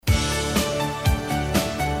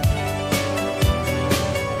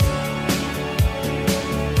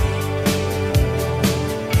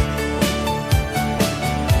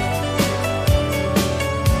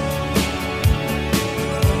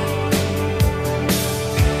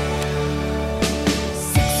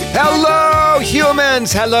Hello,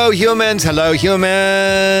 humans! Hello, humans! Hello,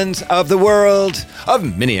 humans of the world,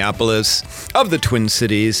 of Minneapolis, of the Twin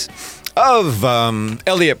Cities, of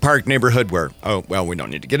Elliott Park neighborhood where, we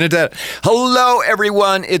don't need to get into that. Hello,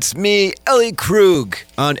 everyone. It's me, Ellie Krug,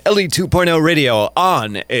 on Ellie 2.0 radio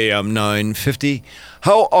on AM 950.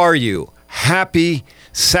 How are you? Happy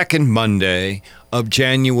second Monday of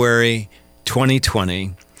January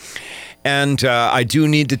 2020. And I do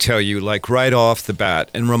need to tell you, like right off the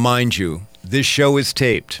bat, and remind you, this show is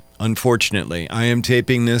taped, unfortunately. I am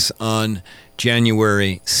taping this on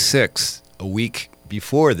January 6th, a week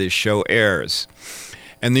before this show airs.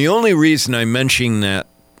 And the only reason I'm mentioning that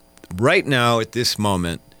right now at this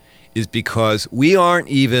moment is because we aren't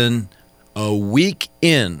even a week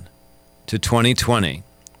in to 2020.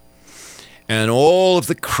 And all of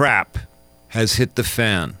the crap has hit the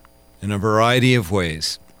fan in a variety of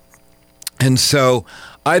ways. And so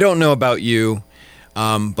I don't know about you,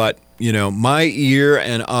 but, you know, my ear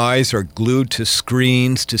and eyes are glued to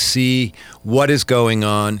screens to see what is going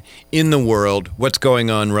on in the world, what's going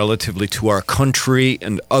on relatively to our country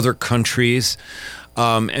and other countries.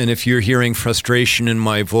 And if you're hearing frustration in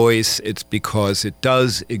my voice, it's because it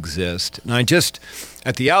does exist. And I just,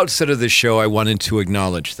 at the outset of the show, I wanted to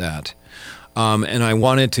acknowledge that. And I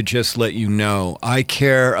wanted to just let you know, I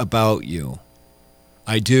care about you.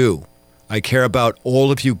 I do. I care about all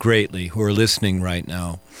of you greatly who are listening right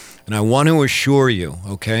now. And I want to assure you,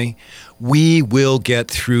 okay, we will get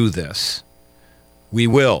through this. We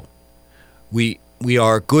will. We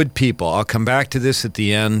are good people. I'll come back to this at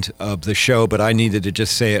the end of the show, but I needed to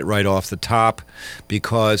just say it right off the top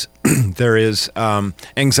because there is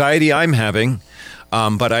anxiety I'm having.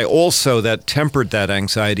 But I also tempered that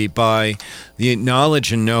anxiety by the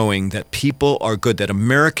knowledge and knowing that people are good, that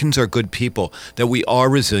Americans are good people, that we are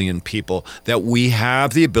resilient people, that we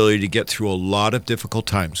have the ability to get through a lot of difficult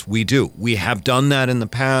times. We do. We have done that in the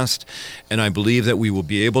past, and I believe that we will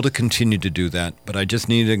be able to continue to do that. But I just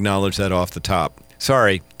need to acknowledge that off the top.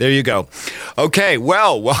 Sorry. There you go. Okay,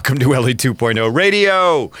 well, welcome to Ellie 2.0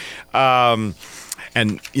 Radio.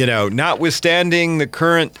 And, you know, notwithstanding the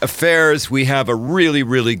current affairs, we have a really,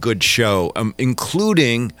 really good show,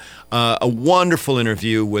 including a wonderful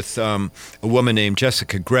interview with a woman named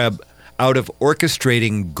Jessica Greb out of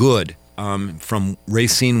Orchestrating Good from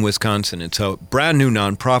Racine, Wisconsin. It's a brand new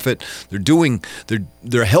nonprofit.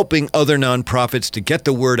 They're helping other nonprofits to get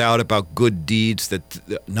the word out about good deeds that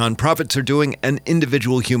nonprofits are doing and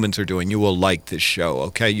individual humans are doing. You will like this show,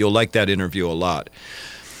 okay? You'll like that interview a lot.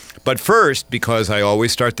 But first, because I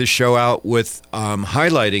always start this show out with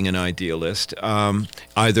highlighting an idealist,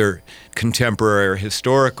 either contemporary or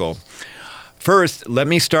historical. First, let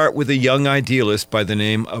me start with a young idealist by the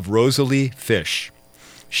name of Rosalie Fish.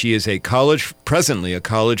 She is presently a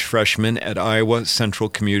college freshman at Iowa Central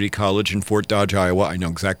Community College in Fort Dodge, Iowa. I know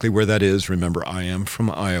exactly where that is. Remember, I am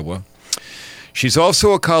from Iowa. She's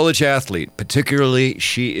also a college athlete. Particularly,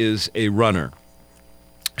 she is a runner.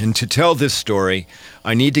 And to tell this story,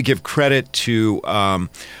 I need to give credit to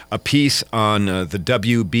a piece on the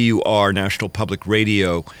WBUR National Public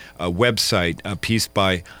Radio website, a piece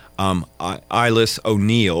by Eilis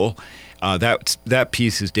O'Neill. That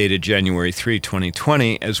piece is dated January 3,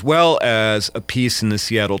 2020, as well as a piece in the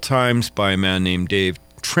Seattle Times by a man named Dave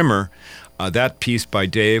Trimmer. That piece by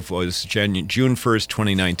Dave was June 1st,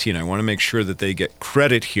 2019. I want to make sure that they get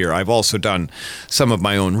credit here. I've also done some of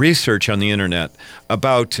my own research on the internet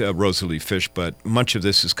about Rosalie Fish, but much of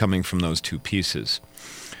this is coming from those two pieces.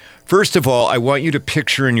 First of all, I want you to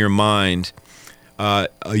picture in your mind a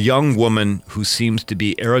young woman who seems to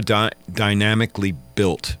be aerodynamically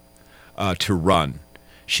built to run.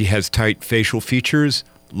 She has tight facial features,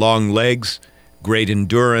 long legs, great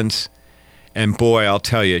endurance, and boy, I'll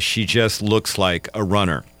tell you, she just looks like a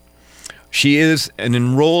runner. She is an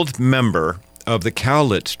enrolled member of the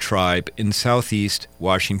Cowlitz tribe in southeast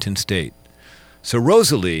Washington state. So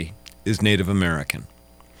Rosalie is Native American.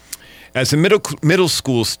 As a middle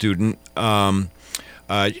school student,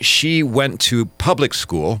 she went to public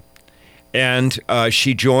school, and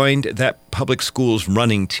she joined that public school's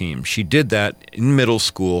running team. She did that in middle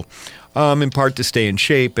school, in part to stay in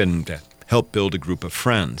shape and help build a group of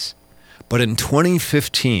friends. But in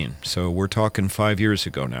 2015, so we're talking 5 years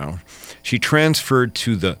ago now, she transferred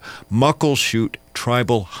to the Muckleshoot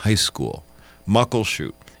Tribal High School.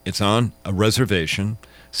 Muckleshoot. It's on a reservation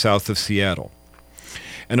south of Seattle.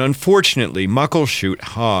 And unfortunately, Muckleshoot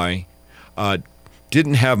High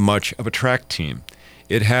didn't have much of a track team.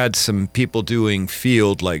 It had some people doing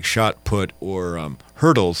field like shot put or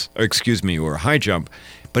or high jump,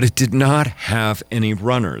 but it did not have any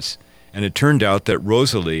runners. And it turned out that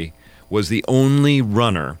Rosalie was the only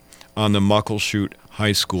runner on the Muckleshoot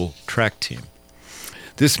High School track team.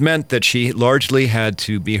 This meant that she largely had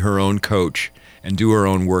to be her own coach and do her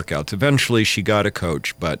own workouts. Eventually, she got a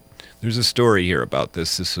coach, but there's a story here about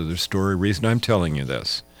this. This is the story reason I'm telling you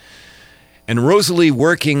this. And Rosalie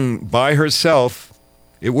working by herself,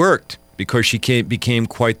 it worked because she became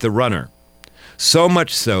quite the runner. So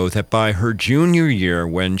much so that by her junior year,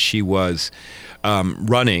 when she was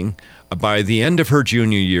running, by the end of her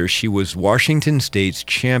junior year, she was Washington State's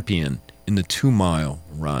champion in the 2-mile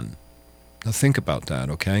run. Now think about that,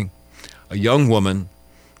 okay? A young woman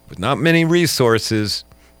with not many resources,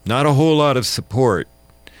 not a whole lot of support,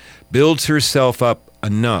 builds herself up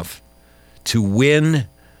enough to win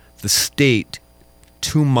the state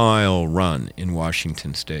 2-mile run in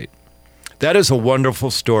Washington State. That is a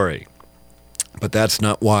wonderful story, but that's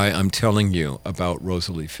not why I'm telling you about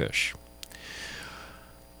Rosalie Fish.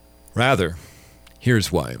 Rather,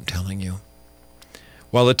 here's why I'm telling you.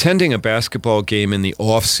 While attending a basketball game in the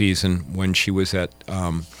off-season when she was at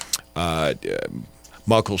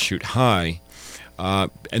Muckleshoot High,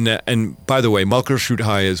 and by the way, Muckleshoot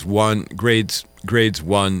High is grades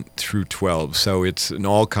 1 through 12, so it's an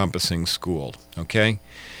all-encompassing school. Okay,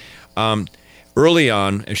 early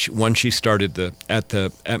on, when she started at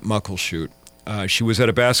Muckleshoot, she was at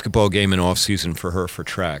a basketball game in off-season for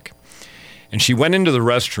track, and she went into the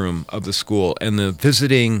restroom of the school, and the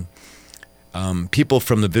visiting people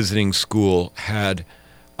from the visiting school had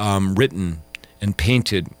written and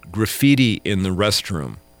painted graffiti in the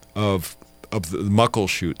restroom of the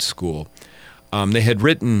Muckleshoot school. They had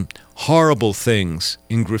written horrible things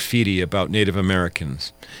in graffiti about Native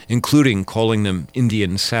Americans, including calling them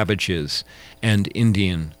Indian savages and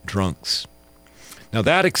Indian drunks. Now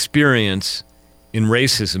that experience in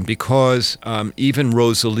racism, because even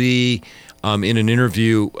Rosalie in an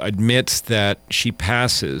interview admits that she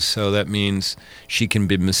passes, so that means she can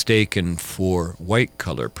be mistaken for white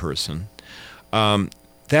color person.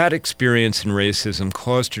 That experience in racism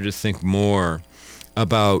caused her to think more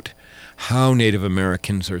about how Native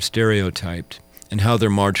Americans are stereotyped and how they're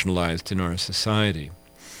marginalized in our society.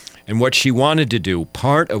 And what she wanted to do,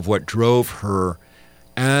 part of what drove her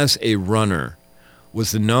as a runner,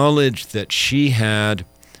 was the knowledge that she had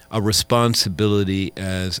a responsibility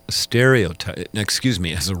as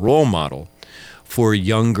a role model for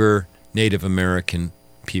younger Native American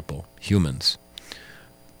people, humans.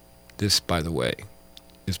 This, by the way,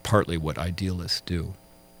 is partly what idealists do.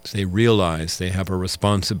 They realize they have a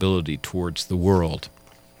responsibility towards the world.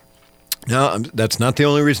 Now, that's not the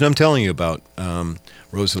only reason I'm telling you about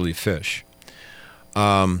Rosalie Fish.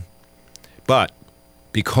 But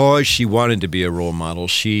because she wanted to be a role model,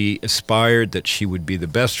 she aspired that she would be the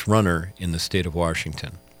best runner in the state of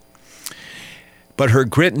Washington. But her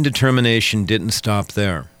grit and determination didn't stop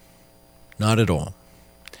there. Not at all.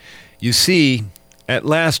 You see, at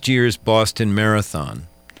last year's Boston Marathon,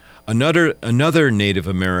 another Native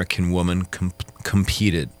American woman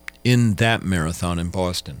competed in that marathon in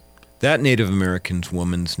Boston. That Native American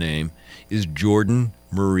woman's name is Jordan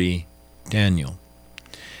Marie Daniel.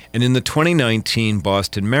 And in the 2019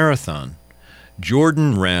 Boston Marathon,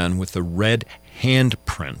 Jordan ran with a red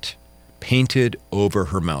handprint painted over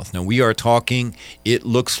her mouth. Now, we are talking, it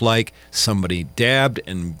looks like somebody dabbed,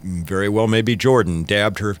 and very well maybe Jordan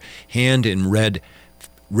dabbed her hand in red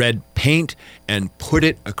paint and put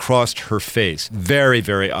it across her face. Very,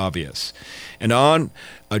 very obvious. And on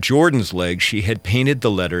Jordan's leg, she had painted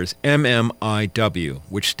the letters MMIW,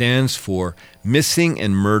 which stands for Missing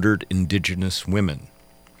and Murdered Indigenous Women.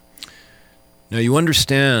 Now, you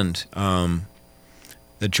understand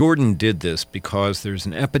that Jordan did this because there's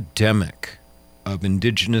an epidemic of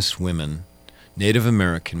indigenous women, Native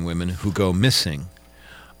American women, who go missing,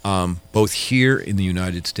 both here in the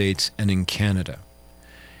United States and in Canada.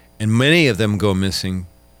 And many of them go missing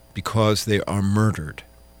because they are murdered.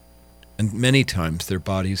 And many times their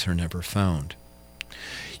bodies are never found.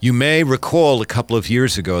 You may recall a couple of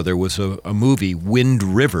years ago there was a movie, Wind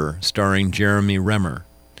River, starring Jeremy Renner.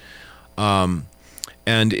 And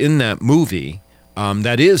in that movie,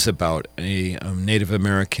 that is about a Native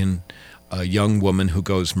American young woman who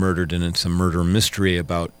goes murdered, and it's a murder mystery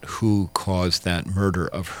about who caused that murder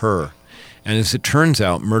of her. And as it turns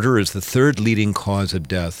out, murder is the third leading cause of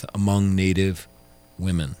death among Native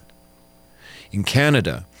women. In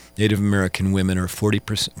Canada, Native American women are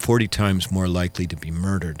 40 times more likely to be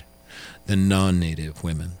murdered than non-Native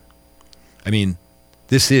women. I mean,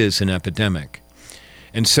 this is an epidemic.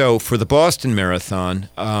 And so for the Boston Marathon,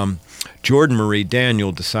 Jordan Marie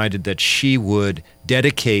Daniel decided that she would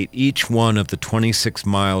dedicate each one of the 26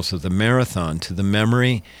 miles of the marathon to the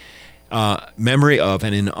memory memory of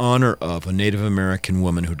and in honor of a Native American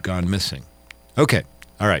woman who'd gone missing. Okay,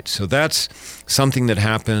 all right, so that's something that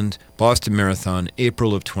happened, Boston Marathon,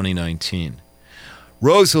 April of 2019.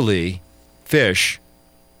 Rosalie Fish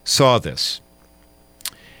saw this,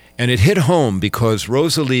 and it hit home because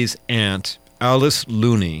Rosalie's aunt, Alice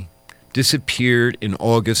Looney, disappeared in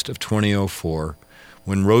August of 2004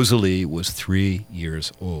 when Rosalie was 3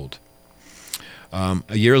 years old.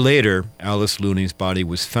 A year later, Alice Looney's body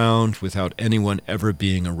was found without anyone ever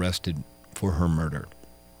being arrested for her murder.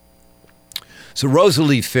 So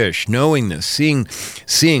Rosalie Fish, knowing this,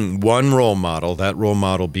 seeing one role model, that role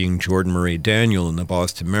model being Jordan Marie Daniel in the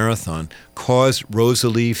Boston Marathon, caused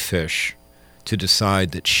Rosalie Fish to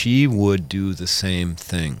decide that she would do the same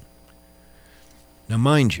thing. Now,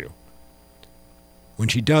 mind you, when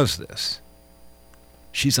she does this,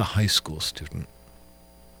 she's a high school student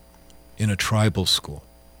in a tribal school.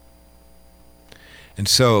 And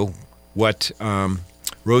so what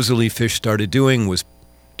Rosalie Fish started doing was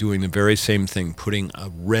doing the very same thing, putting a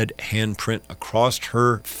red handprint across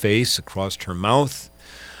her face, across her mouth,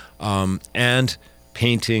 and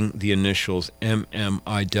painting the initials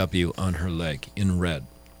MMIW on her leg in red.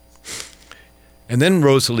 And then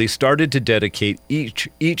Rosalie started to dedicate each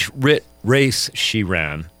race she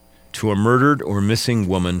ran to a murdered or missing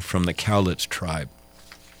woman from the Cowlitz tribe.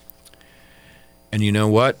 And you know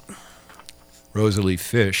what? Rosalie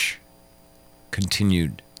Fish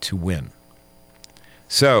continued to win.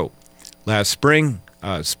 So, last spring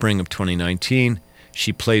of 2019,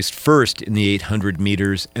 she placed first in the 800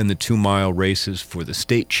 meters and the 2-mile races for the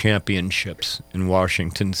state championships in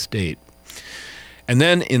Washington State. And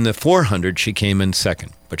then in the 400, she came in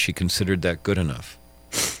second, but she considered that good enough.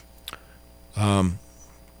 All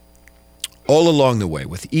along the way,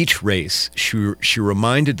 with each race, she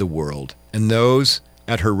reminded the world and those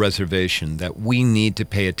at her reservation that we need to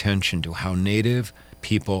pay attention to how Native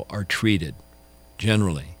people are treated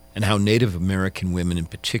generally, and how Native American women in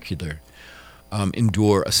particular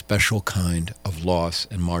endure a special kind of loss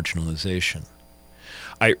and marginalization.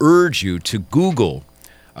 I urge you to Google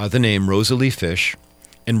the name Rosalie Fish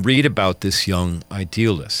and read about this young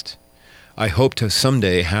idealist. I hope to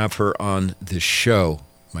someday have her on this show,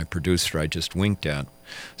 my producer I just winked at,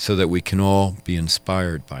 so that we can all be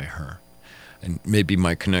inspired by her. And maybe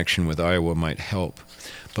my connection with Iowa might help.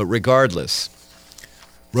 But regardless,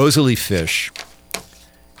 Rosalie Fish,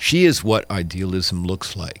 she is what idealism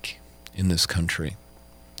looks like in this country.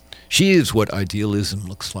 She is what idealism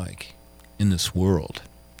looks like in this world.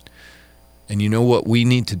 And you know what we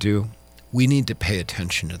need to do? We need to pay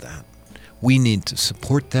attention to that. We need to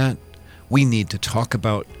support that. We need to talk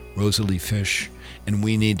about Rosalie Fish, and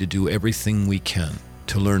we need to do everything we can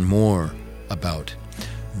to learn more about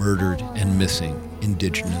murdered and missing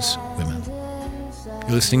Indigenous women.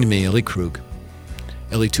 You're listening to me, Ellie Krug,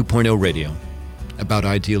 Ellie 2.0 Radio, about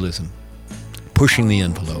idealism, pushing the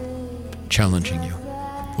envelope, challenging you.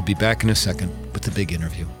 We'll be back in a second with the big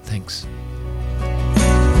interview. Thanks.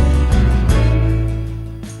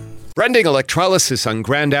 Brending Electrolysis on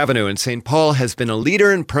Grand Avenue in St. Paul has been a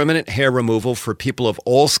leader in permanent hair removal for people of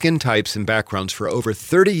all skin types and backgrounds for over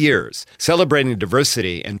 30 years, celebrating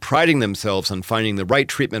diversity and priding themselves on finding the right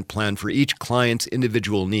treatment plan for each client's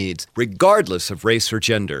individual needs, regardless of race or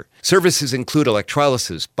gender. Services include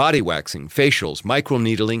electrolysis, body waxing, facials,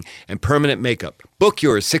 microneedling, and permanent makeup. Book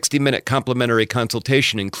your 60-minute complimentary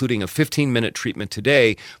consultation, including a 15-minute treatment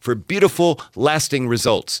today for beautiful, lasting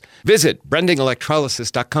results. Visit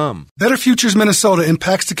brendingelectrolysis.com. Better Futures Minnesota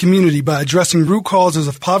impacts the community by addressing root causes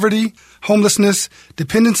of poverty, homelessness,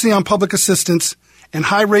 dependency on public assistance, and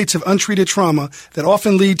high rates of untreated trauma that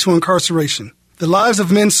often lead to incarceration. The lives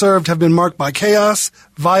of men served have been marked by chaos,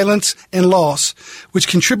 violence, and loss, which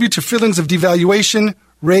contribute to feelings of devaluation,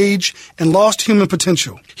 rage, and lost human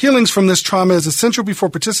potential. Healings from this trauma is essential before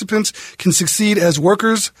participants can succeed as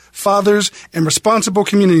workers, fathers, and responsible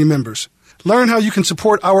community members. Learn how you can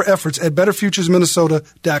support our efforts at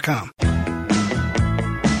betterfuturesminnesota.com.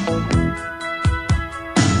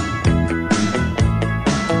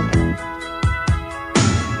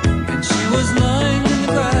 And she was lying in the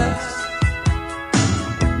grass,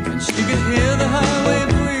 and she could hear the highway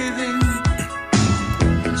breathing,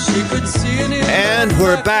 and she could see an And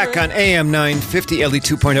we're back on AM 950 Ellie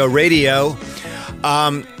 2.0 Radio.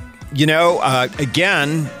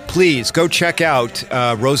 Again, please go check out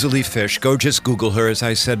Rosalie Fish. Go just Google her, as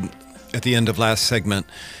I said at the end of last segment.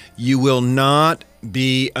 You will not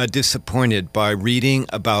be disappointed by reading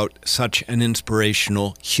about such an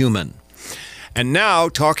inspirational human. And now,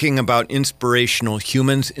 talking about inspirational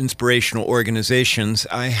humans, inspirational organizations,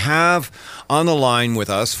 I have on the line with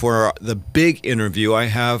us for the big interview, I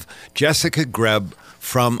have Jessica Greb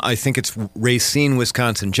from, I think it's Racine,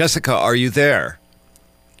 Wisconsin. Jessica, are you there?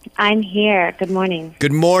 I'm here. Good morning.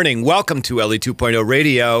 Good morning. Welcome to Ellie 2.0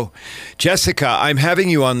 Radio. Jessica, I'm having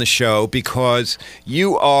you on the show because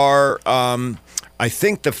you are, I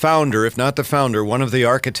think, the founder, if not the founder, one of the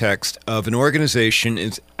architects of an organization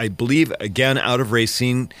is, I believe, again, out of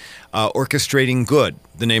Racine, Orchestrating Good,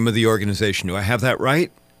 the name of the organization. Do I have that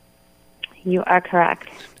right? You are correct.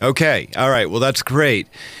 Okay. All right. Well, that's great.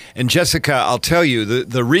 And Jessica, I'll tell you,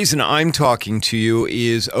 the reason I'm talking to you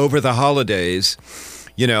is over the holidays.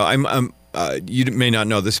 You know, you may not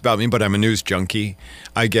know this about me, but I'm a news junkie.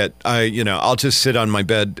 I'll just sit on my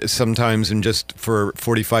bed sometimes and just for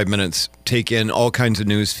 45 minutes take in all kinds of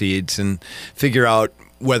news feeds and figure out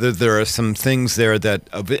whether there are some things there that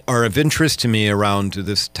are of interest to me around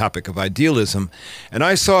this topic of idealism. And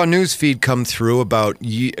I saw a news feed come through about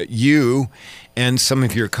you and some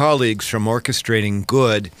of your colleagues from Orchestrating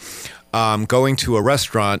Good going to a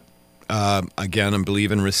restaurant, again, I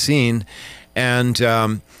believe in Racine,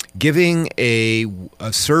 and giving a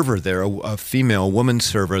server there, a female woman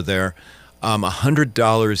server there,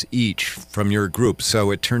 $100 each from your group.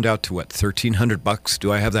 So it turned out to what, $1,300?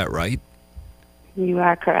 Do I have that right? You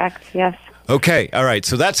are correct, yes. Okay, all right.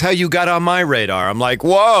 So that's how you got on my radar. I'm like,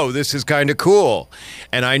 whoa, this is kind of cool.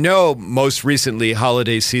 And I know most recently,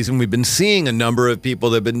 holiday season, we've been seeing a number of people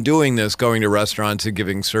that have been doing this, going to restaurants and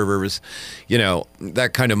giving servers, you know,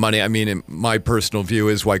 that kind of money. I mean, my personal view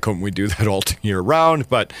is, why couldn't we do that all year round?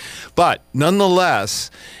 But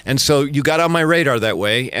nonetheless, and so you got on my radar that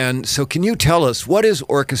way. And so can you tell us, what is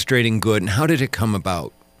Orchestrating Good and how did it come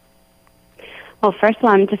about? Well, first of all,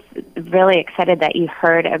 I'm just really excited that you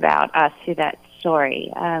heard about us through that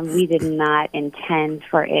story. We did not intend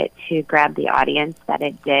for it to grab the audience that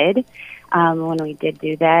it did when we did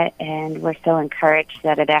do that, and we're so encouraged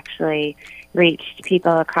that it actually reached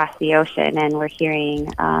people across the ocean, and we're hearing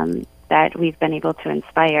that we've been able to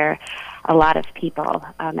inspire a lot of people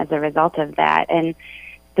as a result of that. And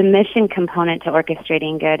the mission component to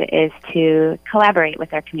Orchestrating Good is to collaborate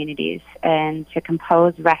with our communities and to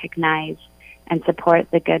compose, recognize, and support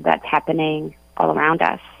the good that's happening all around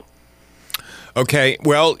us. Okay,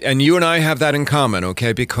 well, and you and I have that in common,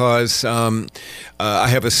 okay, because I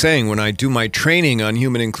have a saying when I do my training on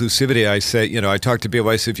human inclusivity, I say, you know, I talk to people,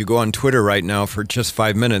 I say, if you go on Twitter right now for just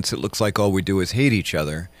 5 minutes, it looks like all we do is hate each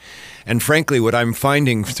other. And frankly, what I'm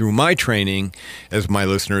finding through my training, as my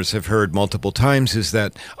listeners have heard multiple times, is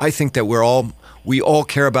that I think that we all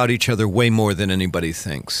care about each other way more than anybody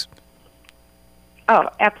thinks. Oh,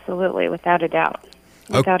 absolutely, without a doubt.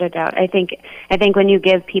 Without a doubt. I think when you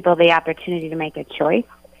give people the opportunity to make a choice,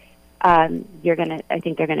 I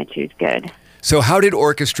think they're gonna choose good. So how did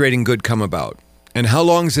Orchestrating Good come about? And how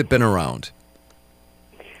long has it been around?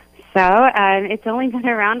 So it's only been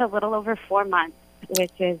around a little over 4 months,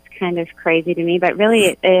 which is kind of crazy to me. But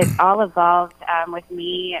really, it all evolved with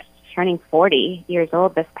me turning 40 years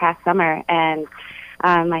old this past summer. And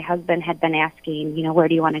my husband had been asking, you know, where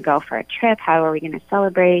do you want to go for a trip? How are we going to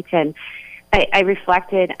celebrate? And I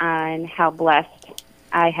reflected on how blessed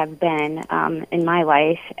I have been in my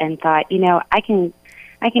life and thought, you know, I can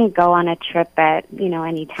go on a trip at, you know,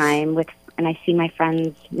 any time and I see my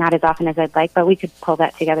friends not as often as I'd like, but we could pull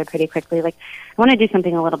that together pretty quickly. Like, I want to do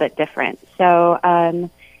something a little bit different. So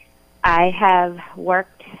I have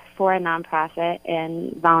worked for a nonprofit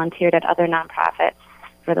and volunteered at other nonprofits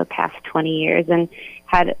for the past 20 years and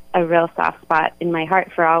had a real soft spot in my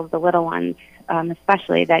heart for all of the little ones,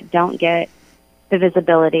 especially that don't get the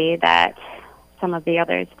visibility that some of the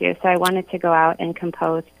others do. So I wanted to go out and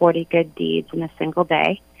compose 40 good deeds in a single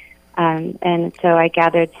day. And so I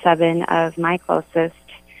gathered 7 of my closest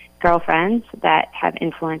girlfriends that have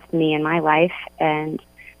influenced me in my life and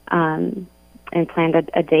planned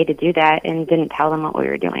a day to do that and didn't tell them what we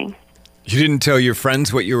were doing. You didn't tell your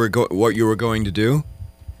friends what you were going to do?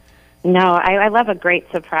 No, I love a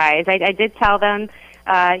great surprise. I did tell them,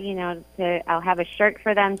 I'll have a shirt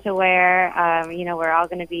for them to wear. We're all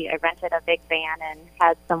going to be, I rented a big van and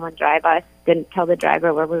had someone drive us. Didn't tell the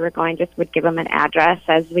driver where we were going, just would give them an address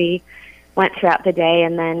as we went throughout the day.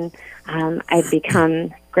 And then I'd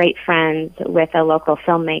become great friends with a local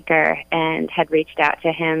filmmaker and had reached out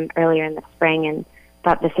to him earlier in the spring and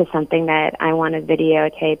thought this is something that I want to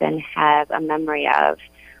videotape and have a memory of.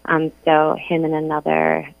 So him and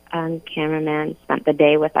another cameraman spent the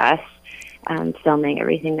day with us filming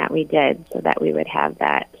everything that we did so that we would have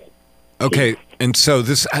that. Okay, and so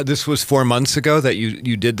this was 4 months ago that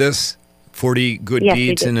you did this? 40 good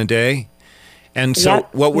deeds in a day? And so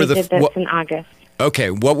Yep, what were we did this in August.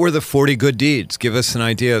 Okay, what were the 40 good deeds? Give us an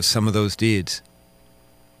idea of some of those deeds.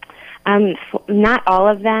 Not all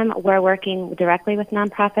of them were working directly with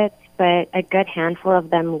nonprofits, but a good handful of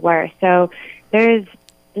them were. So there's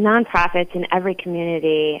nonprofits in every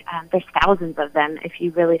community. There's thousands of them if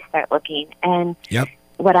you really start looking. And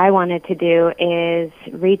what I wanted to do is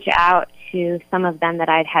reach out to some of them that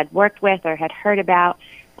I'd had worked with or had heard about,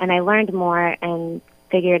 and I learned more and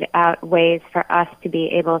figured out ways for us to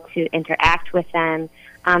be able to interact with them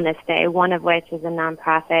on this day, one of which is a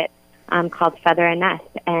nonprofit called Feather and Nest,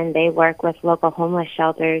 and they work with local homeless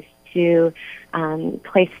shelters to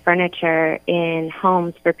place furniture in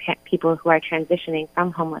homes for people who are transitioning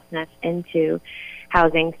from homelessness into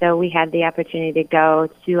housing. So we had the opportunity to go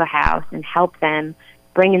to a house and help them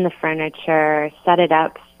bring in the furniture, set it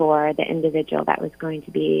up for the individual that was going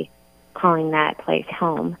to be calling that place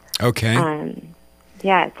home. Okay.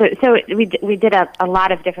 So we did a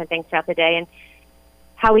lot of different things throughout the day, and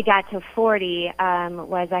how we got to 40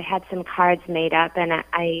 was I had some cards made up, and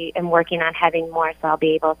I am working on having more, so I'll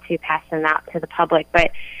be able to pass them out to the public.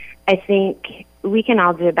 But I think we can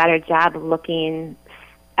all do a better job of looking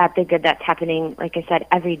at the good that's happening, like I said,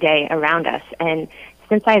 every day around us. And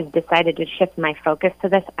since I've decided to shift my focus to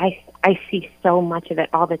this, I see so much of it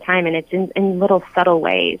all the time, and it's in little subtle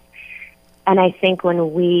ways. And I think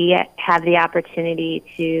when we have the opportunity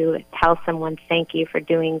to tell someone, thank you for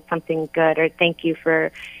doing something good, or thank you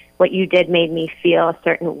for what you did made me feel a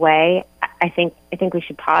certain way, I think we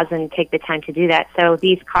should pause and take the time to do that. So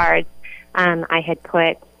these cards, I had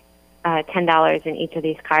put $10 in each of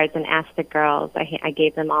these cards and asked the girls, I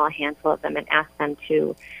gave them all a handful of them and asked them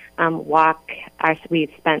to walk. We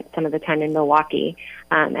spent some of the time in Milwaukee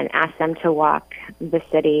and asked them to walk the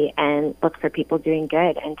city and look for people doing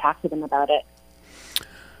good and talk to them about it.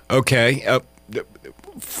 Okay.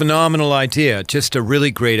 Phenomenal idea. Just a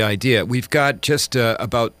really great idea. We've got just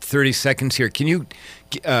about 30 seconds here. Can you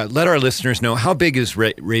let our listeners know how big is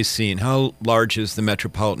Racine? How large is the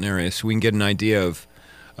metropolitan area so we can get an idea of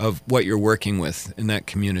what you're working with in that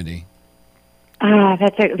community?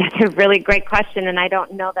 That's a really great question, and I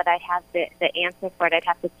don't know that I have the answer for it. I'd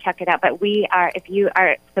have to check it out. But we are, if you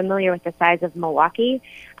are familiar with the size of Milwaukee,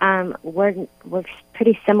 we're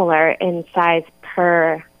pretty similar in size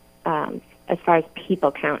per as far as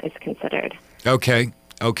people count is considered. Okay.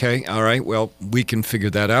 All right. Well, we can figure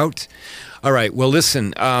that out. All right. Well,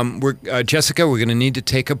 listen, Jessica, we're going to need to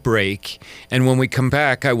take a break. And when we come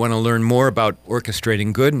back, I want to learn more about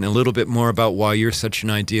orchestrating good and a little bit more about why you're such an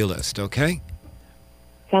idealist. Okay?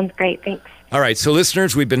 Sounds great. Thanks. All right. So,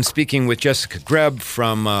 listeners, we've been speaking with Jessica Greb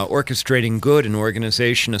from Orchestrating Good, an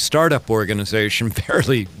organization, a startup organization,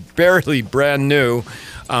 barely brand new,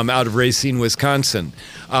 out of Racine, Wisconsin.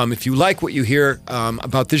 If you like what you hear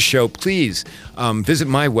about this show, please visit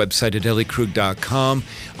my website at elliekrug.com.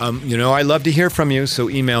 I love to hear from you, so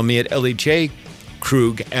email me at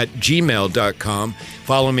elliejkrug@gmail.com.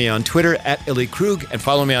 Follow me on Twitter at elliekrug, and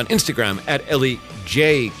follow me on Instagram at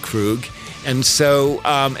elliejkrug. And so,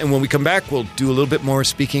 and when we come back, we'll do a little bit more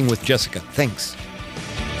speaking with Jessica. Thanks.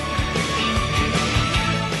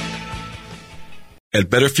 At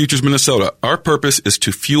Better Futures Minnesota, our purpose is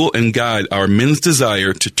to fuel and guide our men's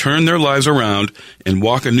desire to turn their lives around and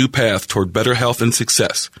walk a new path toward better health and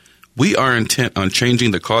success. We are intent on changing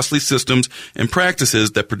the costly systems and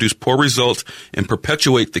practices that produce poor results and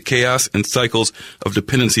perpetuate the chaos and cycles of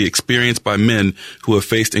dependency experienced by men who have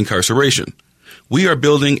faced incarceration. We are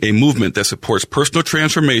building a movement that supports personal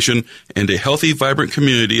transformation and a healthy, vibrant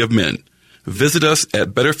community of men. Visit us at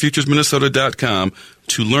betterfuturesminnesota.com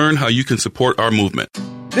to learn how you can support our movement.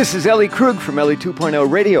 This is Ellie Krug from Ellie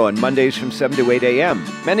 2.0 Radio on Mondays from 7 to 8 a.m.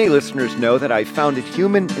 Many listeners know that I founded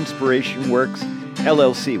Human Inspiration Works,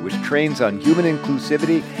 LLC, which trains on human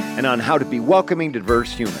inclusivity and on how to be welcoming to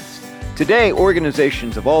diverse humans. Today,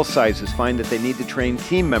 organizations of all sizes find that they need to train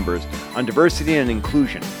team members on diversity and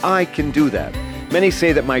inclusion. I can do that. Many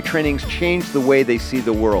say that my trainings change the way they see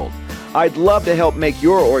the world. I'd love to help make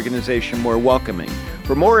your organization more welcoming.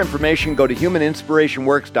 For more information, go to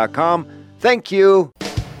humaninspirationworks.com. Thank you.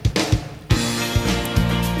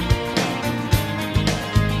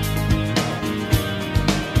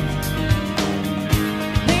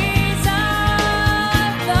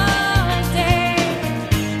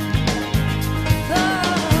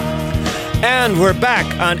 And we're back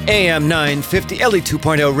on AM 950, Ellie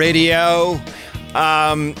 2.0 Radio.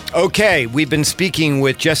 Okay, we've been speaking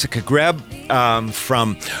with Jessica Greb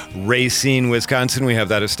from Racine, Wisconsin. We have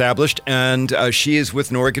that established. And she is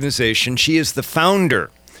with an organization. She is the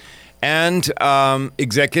founder and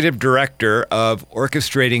executive director of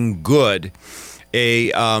Orchestrating Good.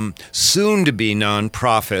 a soon-to-be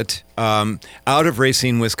nonprofit out of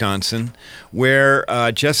Racine, Wisconsin, where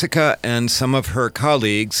Jessica and some of her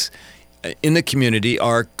colleagues in the community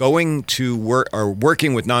are going to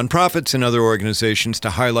working with nonprofits and other organizations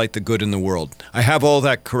to highlight the good in the world. I have all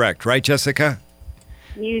that correct, right, Jessica?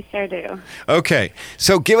 You sure do. Okay,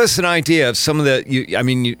 so give us an idea of some of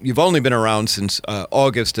you've only been around since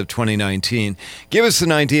August of 2019. Give us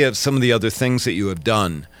an idea of some of the other things that you have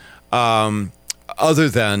done, other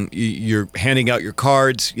than you're handing out your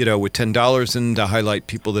cards, with $10 in to highlight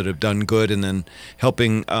people that have done good, and then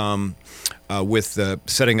helping with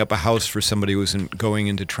setting up a house for somebody who isn't going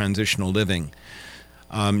into transitional living.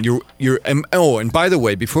 And by the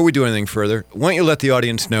way, before we do anything further, why don't you let the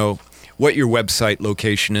audience know what your website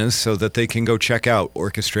location is so that they can go check out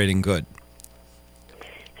Orchestrating Good.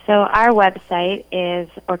 So our website is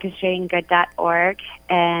orchestratinggood.org,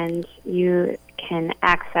 and you can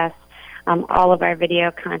access all of our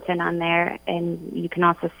video content on there, and you can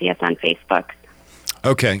also see us on Facebook.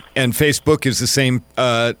 Okay, and Facebook is the same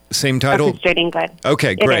title? Orchestrating Good.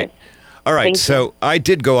 Okay, great. It is. All right, Thank so you. I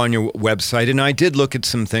did go on your website, and I did look at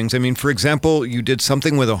some things. I mean, for example, you did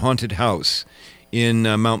something with a haunted house in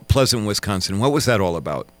Mount Pleasant, Wisconsin. What was that all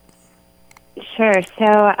about? Sure. So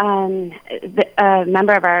a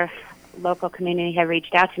member of our local community had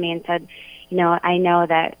reached out to me and said, I know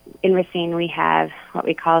that in Racine we have what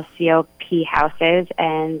we call COP houses,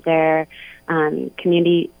 and they're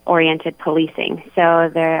community-oriented policing.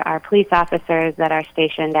 So there are police officers that are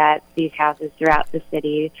stationed at these houses throughout the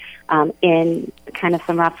city in kind of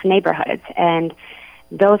some rough neighborhoods. And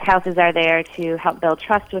those houses are there to help build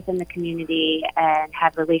trust within the community and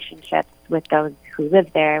have relationships with those who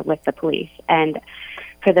live there with the police. And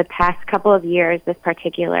for the past couple of years, this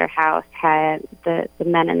particular house had, the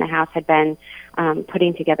men in the house had been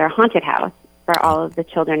putting together a haunted house for all of the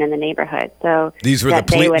children in the neighborhood. So these were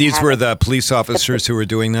the police officers who were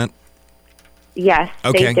doing that? Yes,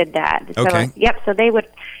 okay. They did that. So, okay. Yep, so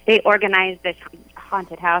they organized this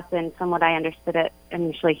haunted house, and from what I understood it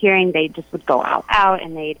initially hearing, they just would go all out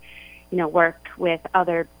and they'd, work with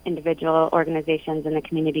other individual organizations in the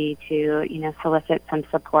community to, solicit some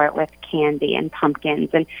support with candy and pumpkins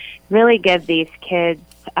and really give these kids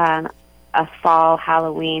a fall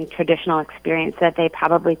Halloween traditional experience that they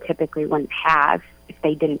probably typically wouldn't have if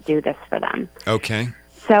they didn't do this for them. Okay.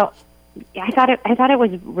 So I thought it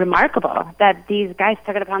was remarkable that these guys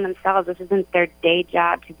took it upon themselves. This isn't their day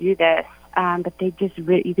job to do this, but they just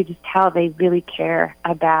you could just tell they really care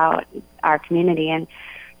about our community. And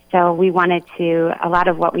so we wanted to. A lot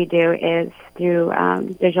of what we do is through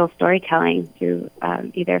visual storytelling, through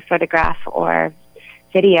either photograph or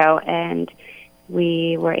video, and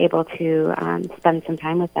we were able to spend some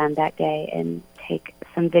time with them that day and take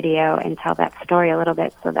some video and tell that story a little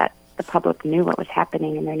bit so that the public knew what was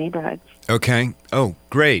happening in their neighborhoods. Okay. Oh,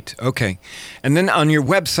 great. Okay. And then on your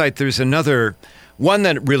website, there's another one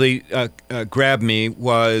that really grabbed me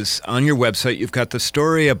was on your website, you've got the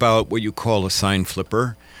story about what you call a sign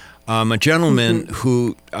flipper, a gentleman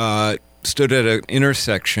who stood at an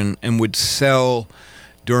intersection and would sell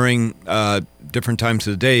during different times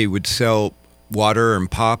of the day, would sell water and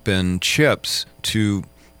pop and chips to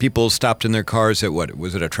people stopped in their cars at what?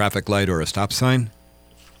 Was it a traffic light or a stop sign?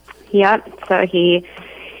 Yep. So he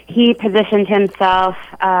positioned himself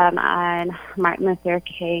on Martin Luther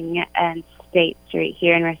King and State Street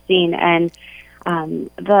here in Racine, and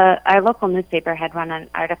our local newspaper had run an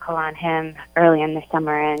article on him early in the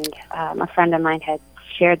summer, and a friend of mine had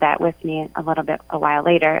shared that with me a while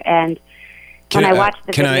later. And when I watched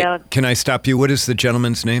the video, can I stop you? What is the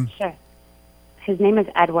gentleman's name? Sure. His name is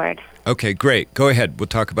Edward. Okay, great. Go ahead. We'll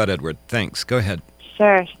talk about Edward. Thanks. Go ahead.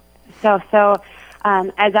 Sure. So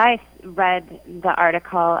as I read the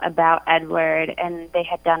article about Edward, and they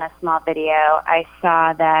had done a small video, I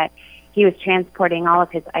saw that he was transporting all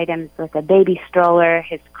of his items with a baby stroller.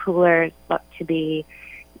 His coolers looked to be,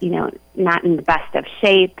 not in the best of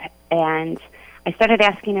shape. And I started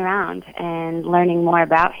asking around and learning more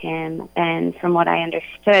about him. And from what I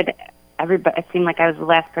understood, it seemed like I was the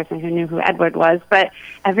last person who knew who Edward was, but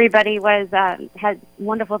everybody had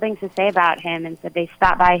wonderful things to say about him and said they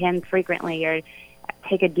stop by him frequently or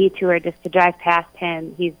take a detour just to drive past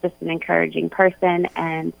him. He's just an encouraging person,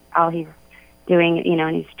 and all he's doing,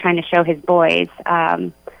 and he's trying to show his boys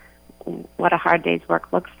what a hard day's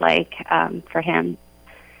work looks like for him.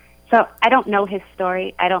 So I don't know his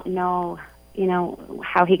story. I don't know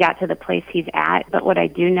how he got to the place he's at, but what I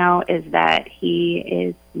do know is that he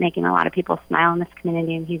is making a lot of people smile in this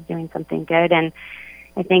community, and he's doing something good. And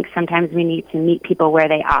I think sometimes we need to meet people where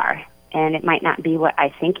they are, and it might not be what I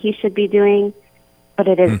think he should be doing,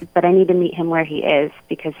 But it is. But I need to meet him where he is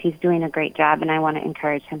because he's doing a great job, and I want to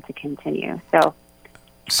encourage him to continue. So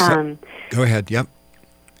go ahead. Yep.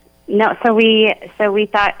 No, so we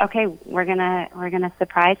thought, okay, we're gonna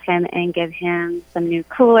surprise him and give him some new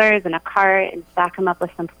coolers and a cart and stock him up with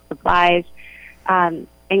some supplies, and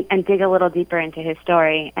dig a little deeper into his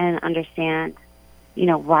story and understand,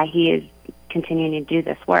 why he is continuing to do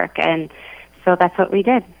this work. And so that's what we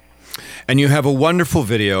did. And you have a wonderful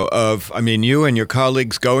video of, you and your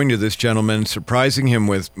colleagues going to this gentleman, surprising him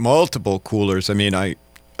with multiple coolers.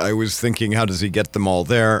 I was thinking, how does he get them all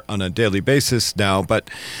there on a daily basis now? But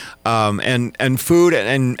and food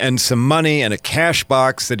and some money and a cash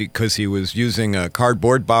box because he was using a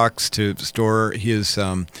cardboard box to store his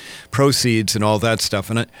proceeds and all that stuff.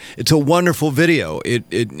 And it's a wonderful video.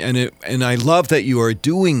 And I love that you are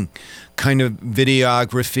doing kind of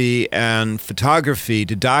videography and photography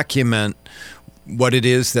to document what it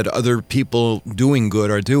is that other people doing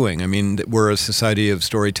good are doing. We're a society of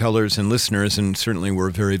storytellers and listeners, and certainly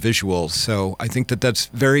we're very visual. So I think that that's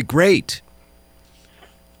very great.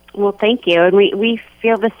 Well, thank you. And we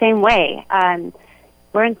feel the same way.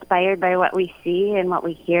 We're inspired by what we see and what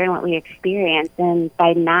we hear and what we experience. And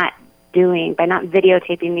by not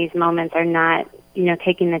videotaping these moments or not,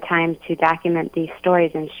 taking the time to document these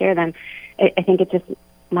stories and share them, I think it's just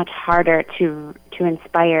much harder to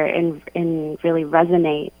inspire and really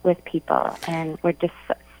resonate with people. And we're just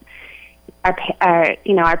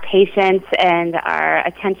our patience and our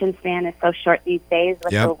attention span is so short these days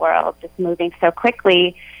with the world just moving so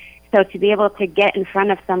quickly. So to be able to get in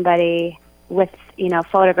front of somebody with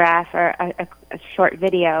photograph or a short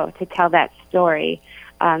video to tell that story,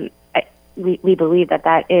 we believe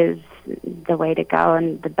that is the way to go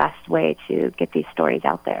and the best way to get these stories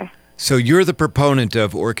out there. So you're the proponent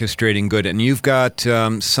of orchestrating good, and you've got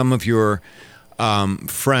some of your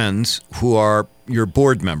friends who are your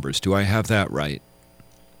board members. Do I have that right?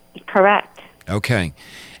 Correct. Okay.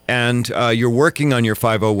 And you're working on your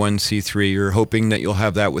 501c3. You're hoping that you'll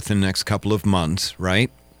have that within the next couple of months, right?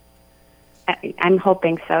 I'm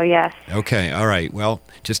hoping so, yes. Okay, all right. Well,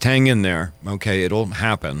 just hang in there. Okay, it'll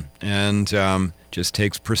happen. And just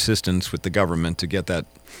takes persistence with the government to get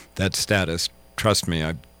that status. Trust me,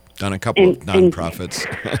 I've done a couple of nonprofits.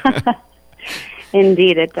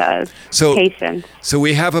 Indeed, it does. So, patience. So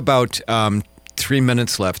we have about 3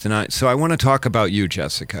 minutes left, and I want to talk about you,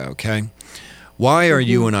 Jessica. Okay, why are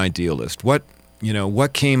you an idealist? What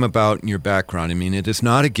came about in your background? It is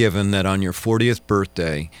not a given that on your 40th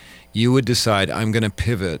birthday you would decide, I'm going to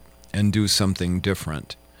pivot and do something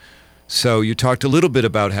different. So you talked a little bit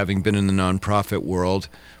about having been in the nonprofit world,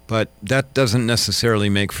 but that doesn't necessarily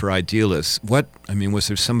make for idealists. Was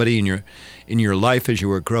there somebody in your life as you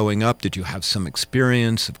were growing up? Did you have some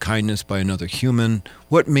experience of kindness by another human?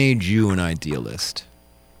 What made you an idealist?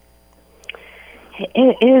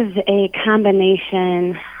 It is a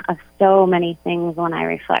combination of so many things when I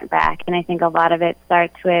reflect back, and I think a lot of it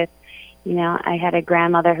starts with, I had a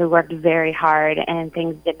grandmother who worked very hard, and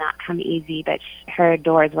things did not come easy, but her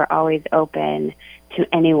doors were always open to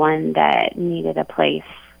anyone that needed a place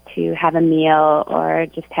to have a meal or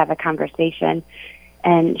just have a conversation.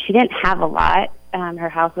 And she didn't have a lot. Her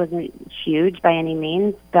house wasn't huge by any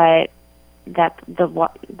means, but the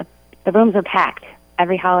rooms were packed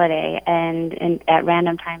every holiday and at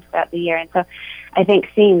random times throughout the year. And so I think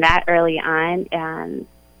seeing that early on,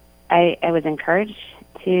 I was encouraged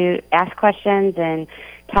to ask questions and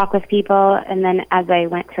talk with people. And then as I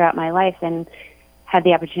went throughout my life and had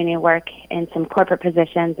the opportunity to work in some corporate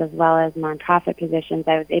positions as well as nonprofit positions,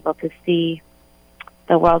 I was able to see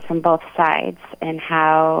the world from both sides and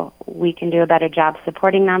how we can do a better job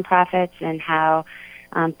supporting nonprofits and how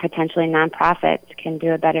potentially nonprofits can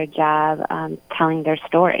do a better job telling their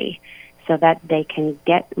story so that they can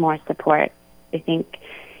get more support. I think,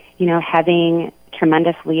 having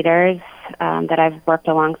tremendous leaders that I've worked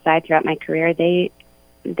alongside throughout my career, they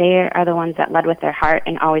are the ones that led with their heart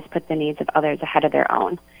and always put the needs of others ahead of their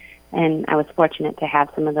own. And I was fortunate to have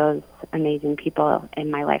some of those amazing people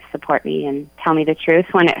in my life support me and tell me the truth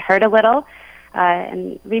when it hurt a little,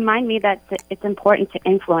 and remind me that it's important to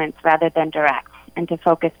influence rather than direct, and to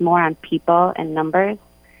focus more on people and numbers,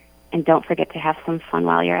 and don't forget to have some fun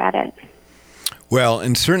while you're at it. Well,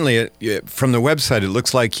 and certainly from the website, it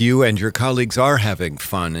looks like you and your colleagues are having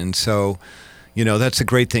fun, and so, that's a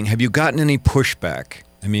great thing. Have you gotten any pushback?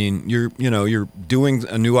 You're doing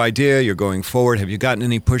a new idea, you're going forward. Have you gotten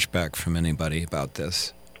any pushback from anybody about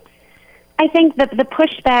this? I think that the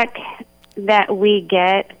pushback that we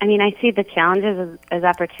get, I see the challenges as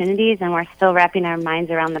opportunities, and we're still wrapping our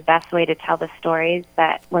minds around the best way to tell the stories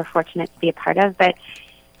that we're fortunate to be a part of. But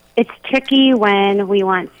It's tricky when we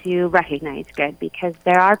want to recognize good, because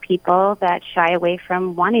there are people that shy away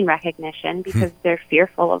from wanting recognition because they're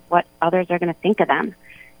fearful of what others are going to think of them.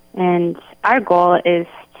 And our goal is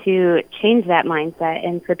to change that mindset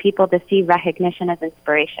and for people to see recognition as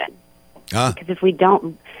inspiration. Because if we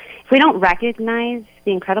don't recognize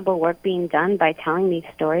the incredible work being done by telling these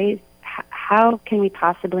stories, how can we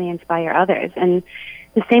possibly inspire others? And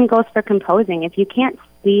the same goes for composing. If you can't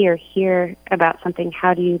see or hear about something,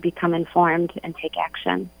 how do you become informed and take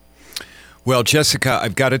action? Well, Jessica,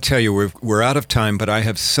 I've got to tell you, we're out of time, but I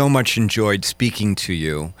have so much enjoyed speaking to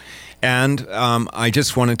you. And I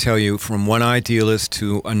just want to tell you, from one idealist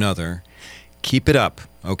to another, keep it up,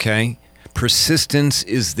 okay? Persistence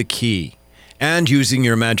is the key. And using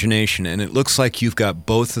your imagination. And it looks like you've got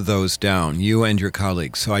both of those down, you and your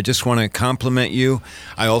colleagues. So I just want to compliment you.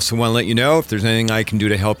 I also want to let you know if there's anything I can do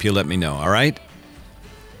to help you, let me know, all right?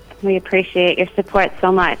 We appreciate your support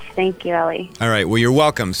so much. Thank you, Ellie. All right. Well, you're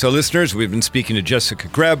welcome. So, listeners, we've been speaking to Jessica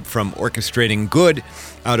Greb from Orchestrating Good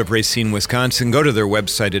out of Racine, Wisconsin. Go to their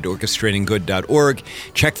website at orchestratinggood.org.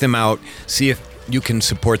 Check them out. See if you can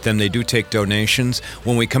support them. They do take donations.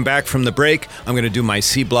 When we come back from the break, I'm going to do my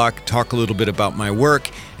C block, talk a little bit about my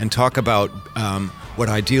work, and talk about what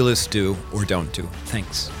idealists do or don't do.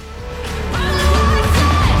 Thanks.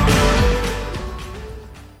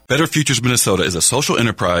 Better Futures Minnesota is a social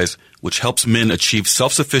enterprise which helps men achieve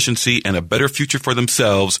self-sufficiency and a better future for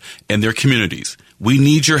themselves and their communities. We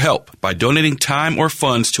need your help. By donating time or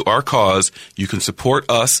funds to our cause, you can support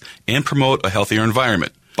us and promote a healthier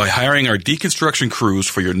environment. By hiring our deconstruction crews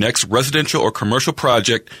for your next residential or commercial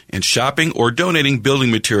project and shopping or donating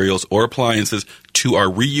building materials or appliances to our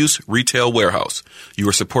reuse retail warehouse, you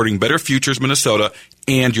are supporting Better Futures Minnesota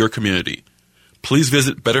and your community. Please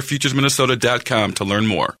visit betterfuturesminnesota.com to learn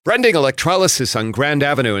more. Brending Electrolysis on Grand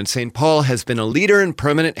Avenue in St. Paul has been a leader in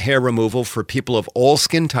permanent hair removal for people of all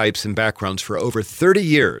skin types and backgrounds for over 30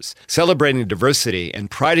 years, celebrating diversity and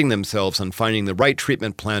priding themselves on finding the right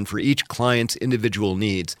treatment plan for each client's individual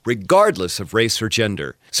needs, regardless of race or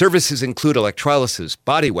gender. Services include electrolysis,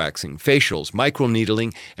 body waxing, facials,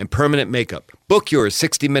 microneedling, and permanent makeup. Book your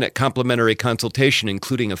 60-minute complimentary consultation,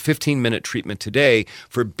 including a 15-minute treatment today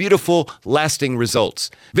for beautiful, lasting results.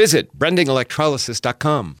 Visit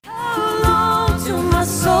brendingelectrolysis.com. How long till my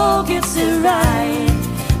soul gets it right?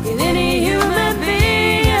 Will any human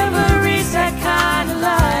being ever reach that kind of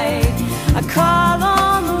light? I call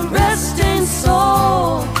on the resting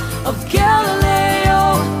soul of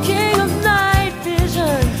Galileo, king of night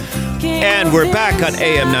vision. And we're back on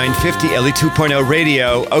AM 950, Ellie 2.0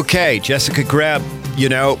 radio. Okay, Jessica Greb,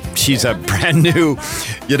 she's a brand new,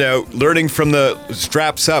 learning from the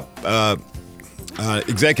straps up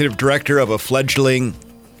executive director of a fledgling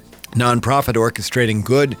nonprofit, Orchestrating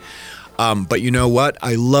Good. But you know what?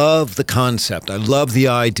 I love the concept. I love the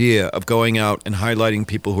idea of going out and highlighting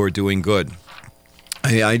people who are doing good.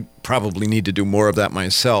 I probably need to do more of that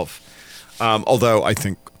myself. Although I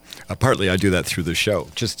think partly I do that through the show.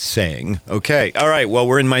 Just saying. Okay. All right. Well,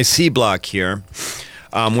 we're in my C block here,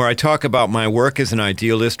 where I talk about my work as an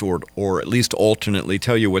idealist, or at least alternately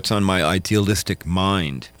tell you what's on my idealistic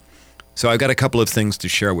mind. So I've got a couple of things to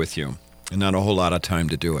share with you, and not a whole lot of time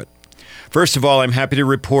to do it. First of all, I'm happy to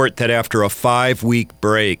report that after a 5-week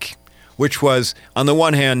break, which was, on the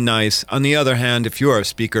one hand, nice. On the other hand, if you're a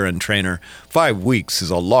speaker and trainer, 5 weeks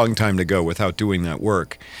is a long time to go without doing that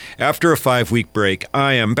work. After a 5-week break,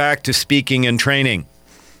 I am back to speaking and training.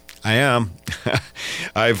 I am.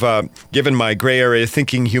 I've given my gray area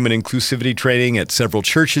thinking human inclusivity training at several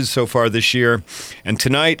churches so far this year. And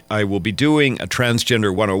tonight I will be doing a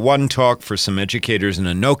Transgender 101 talk for some educators in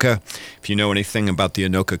Anoka. If you know anything about the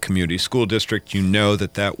Anoka Community School District, you know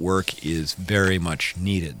that work is very much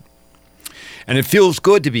needed. And it feels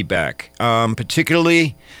good to be back,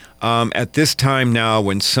 particularly at this time now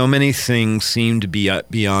when so many things seem to be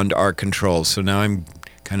beyond our control. So now I'm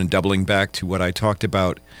kind of doubling back to what I talked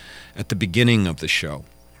about at the beginning of the show.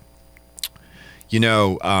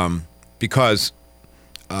 Because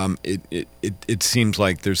it seems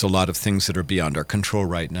like there's a lot of things that are beyond our control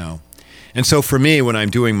right now. And so for me, when I'm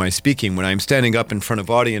doing my speaking, when I'm standing up in front of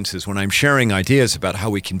audiences, when I'm sharing ideas about how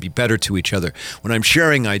we can be better to each other, when I'm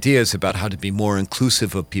sharing ideas about how to be more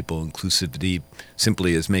inclusive of people, inclusivity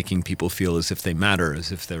simply is making people feel as if they matter,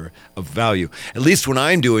 as if they're of value. At least when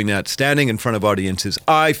I'm doing that, standing in front of audiences,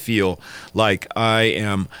 I feel like I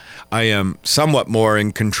am somewhat more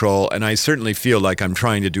in control, and I certainly feel like I'm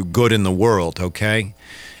trying to do good in the world, okay?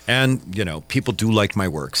 And, people do like my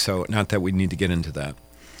work, so not that we need to get into that.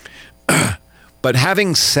 But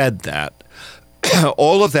having said that,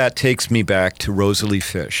 all of that takes me back to Rosalie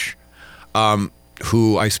Fish.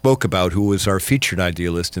 who I spoke about, who was our featured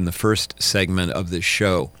idealist in the first segment of this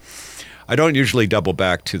show. I don't usually double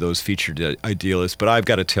back to those featured idealists, but I've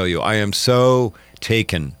got to tell you, I am so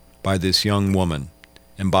taken by this young woman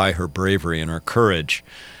and by her bravery and her courage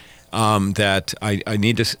that I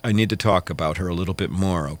need to talk about her a little bit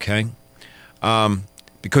more, okay?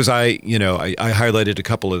 Because I highlighted a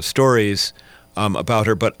couple of stories about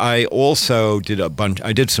her, but I also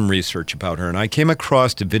did some research about her, and I came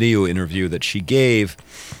across a video interview that she gave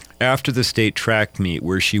after the state track meet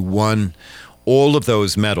where she won all of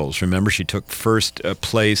those medals. Remember, she took first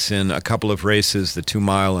place in a couple of races, the 2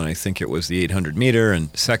 mile, and I think it was the 800 meter,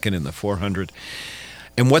 and second in the 400.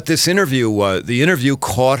 And what this interview was, the interview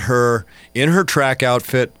caught her in her track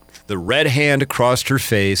outfit, the red hand across her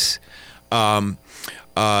face,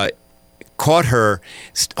 caught her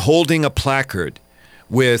holding a placard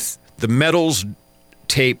with the medals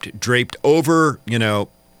draped over, the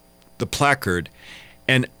placard,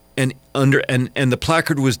 and the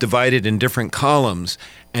placard was divided in different columns,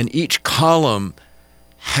 and each column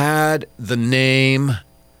had the name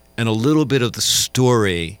and a little bit of the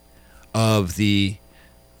story of the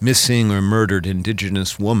missing or murdered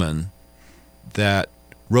Indigenous woman that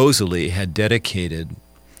Rosalie had dedicated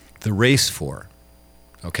the race for.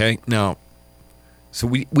 Okay? Now, so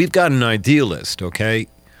we've got an idealist, okay,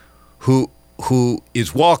 who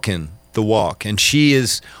is walking the walk, and she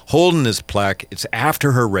is holding this plaque. It's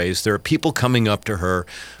after her race. There are people coming up to her,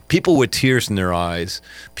 people with tears in their eyes,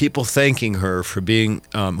 people thanking her for being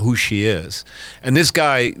who she is. And this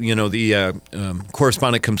guy, the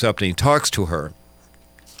correspondent comes up and he talks to her.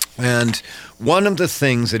 And one of the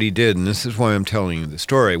things that he did, and this is why I'm telling you the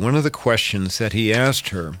story, one of the questions that he asked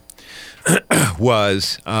her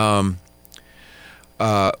was,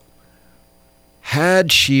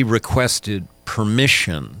 had she requested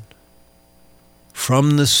permission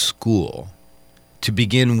from the school to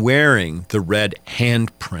begin wearing the red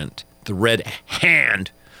handprint, the red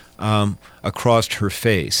hand across her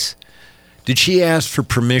face. Did she ask for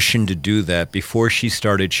permission to do that before she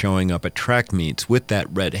started showing up at track meets with that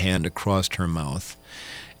red hand across her mouth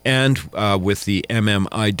and with the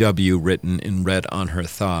MMIW written in red on her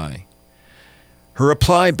thigh? Her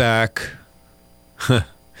reply back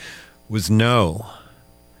was no.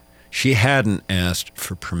 She hadn't asked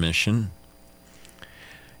for permission.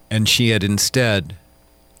 And she had instead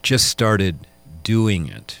just started doing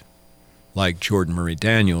it, like Jordan Murray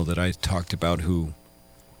Daniel that I talked about, who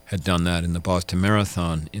had done that in the Boston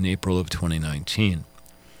Marathon in April of 2019.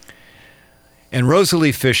 And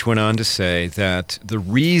Rosalie Fish went on to say that the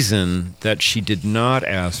reason that she did not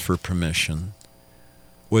ask for permission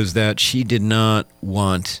was that she did not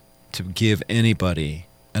want to give anybody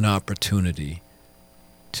an opportunity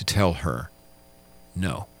to tell her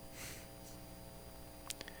no.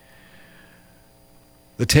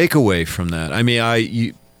 The takeaway from that,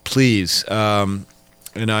 please, and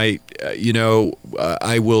I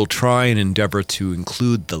will try and endeavor to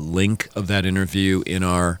include the link of that interview on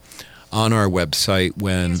our website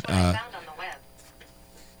when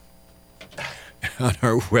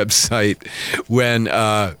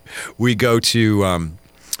we go to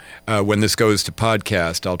when this goes to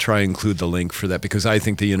podcast. I'll try and include the link for that because I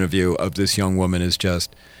think the interview of this young woman is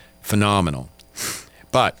just phenomenal.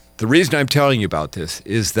 But the reason I'm telling you about this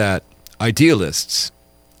is that idealists,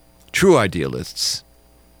 true idealists,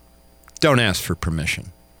 don't ask for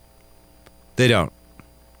permission. They don't.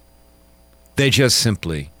 They just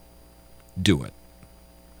simply do it.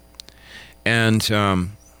 And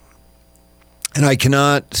I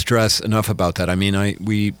cannot stress enough about that. I mean,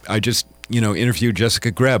 I just interviewed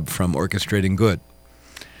Jessica Greb from Orchestrating Good.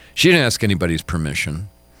 She didn't ask anybody's permission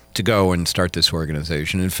to go and start this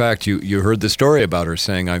organization. In fact, you heard the story about her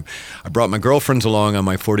saying, I brought my girlfriends along on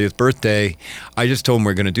my 40th birthday. I just told them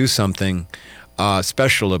we're going to do something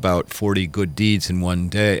special about 40 good deeds in one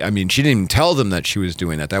day. I mean, she didn't even tell them that she was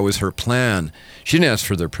doing that. That was her plan. She didn't ask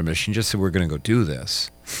for their permission. She just said, we're going to go do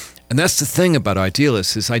this. And that's the thing about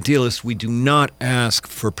idealists, we do not ask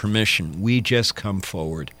for permission. We just come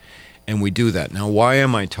forward and we do that. Now, why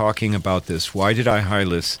am I talking about this? Why did I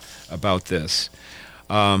highlight about this?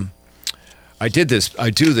 I do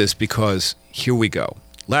this because here we go.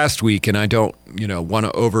 Last week, and I don't, want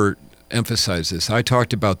to overemphasize this, I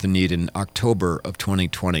talked about the need in October of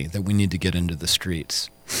 2020 that we need to get into the streets.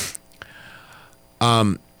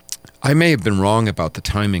 I may have been wrong about the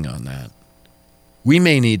timing on that. We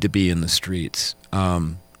may need to be in the streets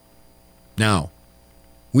now.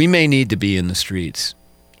 We may need to be in the streets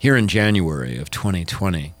here in January of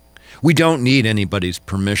 2020. We don't need anybody's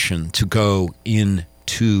permission to go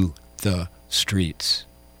into the streets.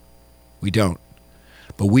 We don't.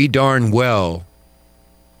 But we darn well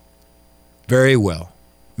very well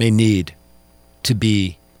may need to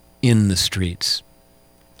be in the streets,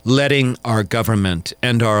 letting our government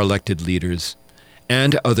and our elected leaders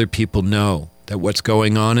and other people know that what's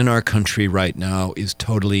going on in our country right now is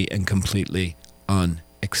totally and completely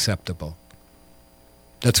unacceptable.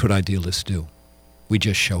 That's what idealists do. We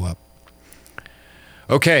just show up.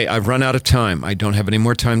 Okay, I've run out of time. I don't have any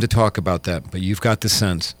more time to talk about that, but you've got the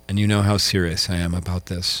sense, and you know how serious I am about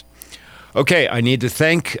this. Okay, I need to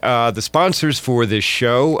thank the sponsors for this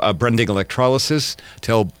show, Brending Electrolysis.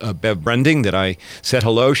 Tell Bev Brending that I said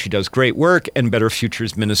hello. She does great work, and Better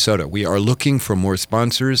Futures Minnesota. We are looking for more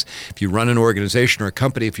sponsors. If you run an organization or a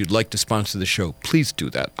company, if you'd like to sponsor the show, please do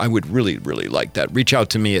that. I would really, really like that. Reach out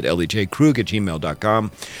to me at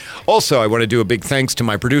elliejkrug@gmail.com. Also, I want to do a big thanks to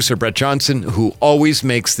my producer, Brett Johnson, who always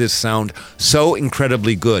makes this sound so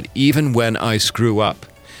incredibly good, even when I screw up.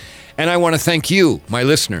 And I want to thank you, my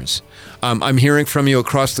listeners. I'm hearing from you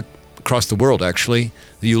across the world, actually,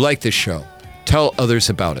 that you like this show. Tell others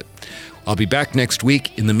about it. I'll be back next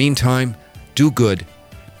week. In the meantime, do good,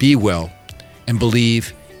 be well, and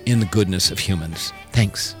believe in the goodness of humans.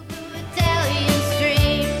 Thanks.